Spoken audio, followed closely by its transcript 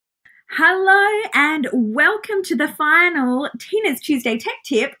Hello and welcome to the final Tina's Tuesday Tech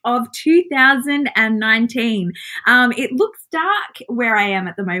Tip of 2019. It looks dark where I am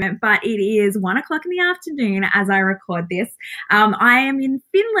at the moment, but it is 1 o'clock in the afternoon as I record this. I am in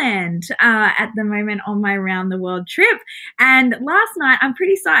Finland at the moment on my round the world trip. And last night I'm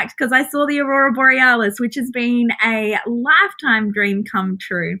pretty psyched because I saw the Aurora Borealis, which has been a lifetime dream come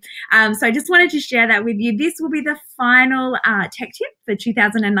true. So I just wanted to share that with you. This will be the final tech tip for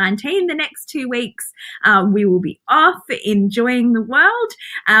 2019. The next 2 weeks, we will be off enjoying the world.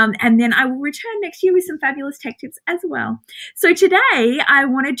 And then I will return next year with some fabulous tech tips as well. So today I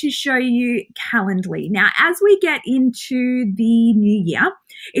wanted to show you Calendly. Now, as we get into the new year,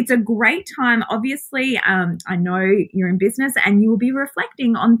 it's a great time. Obviously, I know you're in business and you will be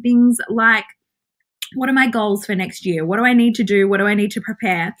reflecting on things like, what are my goals for next year? What do I need to do? What do I need to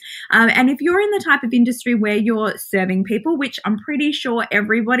prepare? And if you're in the type of industry where you're serving people, which I'm pretty sure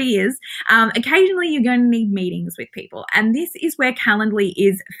everybody is, occasionally you're going to need meetings with people. And this is where Calendly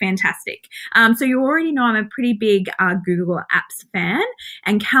is fantastic. So you already know I'm a pretty big Google Apps fan,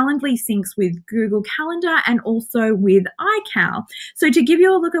 and Calendly syncs with Google Calendar and also with iCal. So to give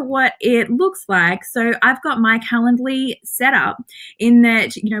you a look at what it looks like, so I've got my Calendly set up in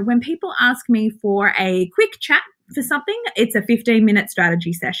that, when people ask me for a quick chat for something, it's a 15-minute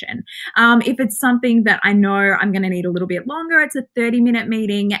strategy session. If it's something that I know I'm going to need a little bit longer, it's a 30-minute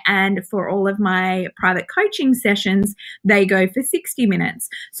meeting. And for all of my private coaching sessions, they go for 60 minutes.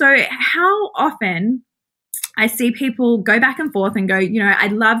 So how often I see people go back and forth and go,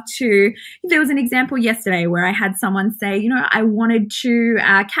 I'd love to. There was an example yesterday where I had someone say, I wanted to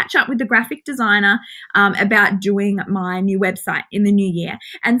catch up with the graphic designer about doing my new website in the new year.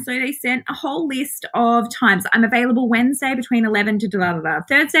 And so they sent a whole list of times. I'm available Wednesday between 11 to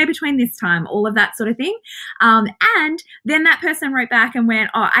Thursday between this time, all of that sort of thing. And then that person wrote back and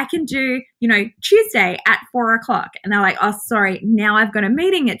went, I can do, Tuesday at 4 o'clock. And they're like, oh, sorry, now I've got a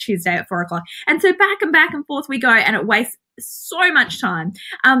meeting at Tuesday at 4 o'clock. And so back and forth we go, and it wastes so much time.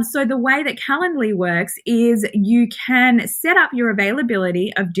 So the way that Calendly works is you can set up your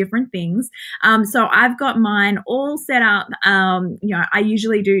availability of different things. So I've got mine all set up. I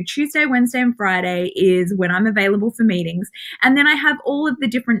usually do Tuesday, Wednesday, and Friday is when I'm available for meetings. And then I have all of the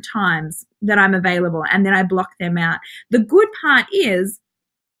different times that I'm available, and then I block them out. The good part is,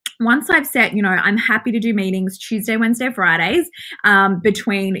 once I've set, I'm happy to do meetings Tuesday, Wednesday, Fridays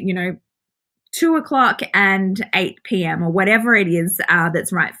between, 2 o'clock and 8 p.m. or whatever it is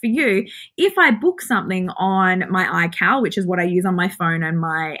that's right for you. If I book something on my iCal, which is what I use on my phone and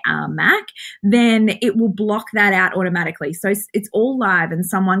my Mac, then it will block that out automatically. So it's all live and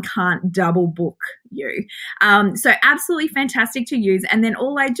someone can't double book you. So absolutely fantastic to use. And then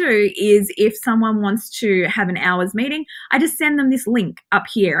all I do is, if someone wants to have an hour's meeting, I just send them this link up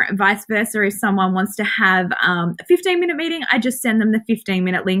here. Vice versa, if someone wants to have a 15-minute meeting, I just send them the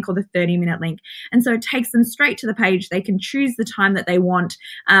 15-minute link or the 30-minute link. And so it takes them straight to the page. They can choose the time that they want.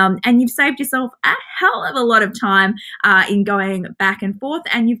 And you've saved yourself a hell of a lot of time in going back and forth.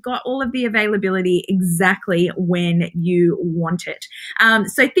 And you've got all of the availability exactly when you want it.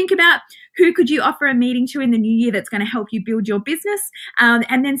 So think about, who could you offer a meeting to in the new year that's going to help you build your business?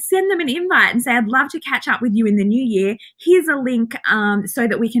 And then send them an invite and say, I'd love to catch up with you in the new year. Here's a link so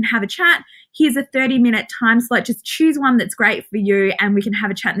that we can have a chat. Here's a 30-minute time slot. Just choose one that's great for you, and we can have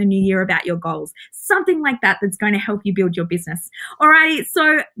a chat in the new year about your goals. Something like that that's going to help you build your business. Alrighty,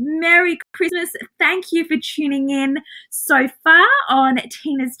 so Merry Christmas. Thank you for tuning in so far on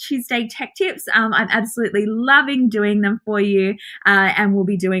Tina's Tuesday Tech Tips. I'm absolutely loving doing them for you, and we'll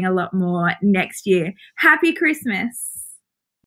be doing a lot more next year. Happy Christmas.